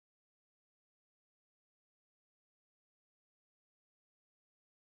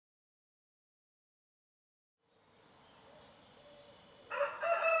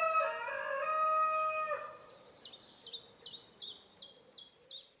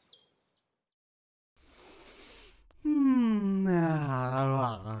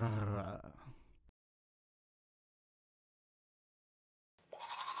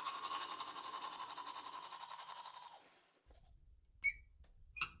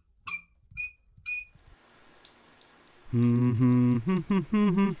We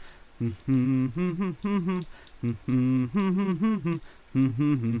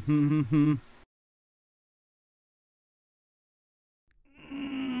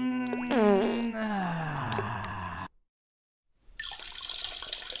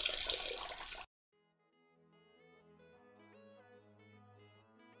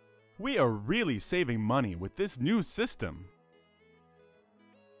are really saving money with this new system.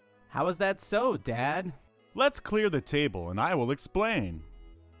 How is that so, Dad? Let's clear the table and I will explain.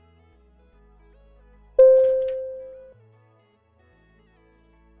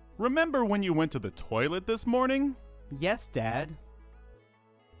 Remember when you went to the toilet this morning? Yes, Dad.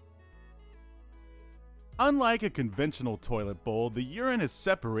 Unlike a conventional toilet bowl, the urine is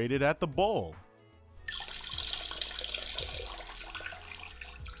separated at the bowl.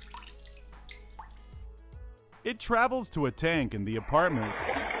 It travels to a tank in the apartment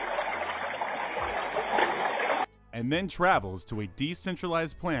and then travels to a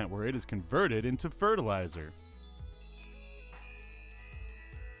decentralized plant where it is converted into fertilizer.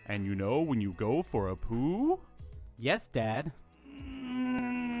 And you know when you go for a poo? Yes, Dad.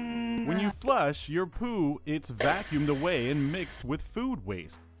 When you flush your poo, it's vacuumed away and mixed with food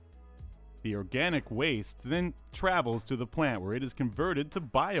waste. The organic waste then travels to the plant where it is converted to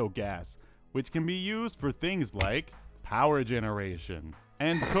biogas, which can be used for things like power generation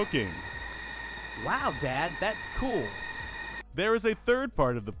and cooking. Wow, Dad, that's cool. There is a third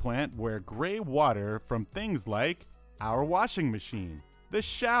part of the plant where gray water from things like our washing machine, the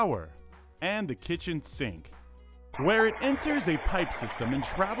shower, and the kitchen sink, where it enters a pipe system and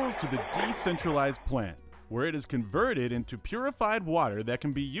travels to the decentralized plant, where it is converted into purified water that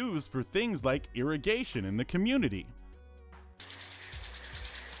can be used for things like irrigation in the community.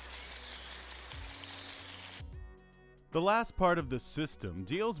 The last part of the system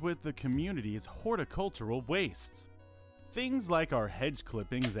deals with the community's horticultural wastes. Things like our hedge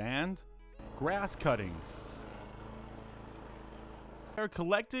clippings and grass cuttings are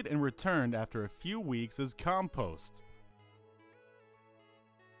collected and returned after a few weeks as compost.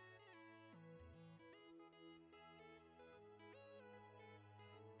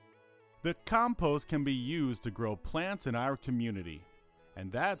 The compost can be used to grow plants in our community, and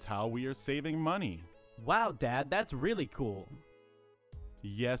that's how we are saving money. Wow, Dad, that's really cool.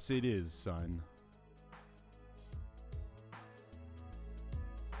 Yes, it is, son.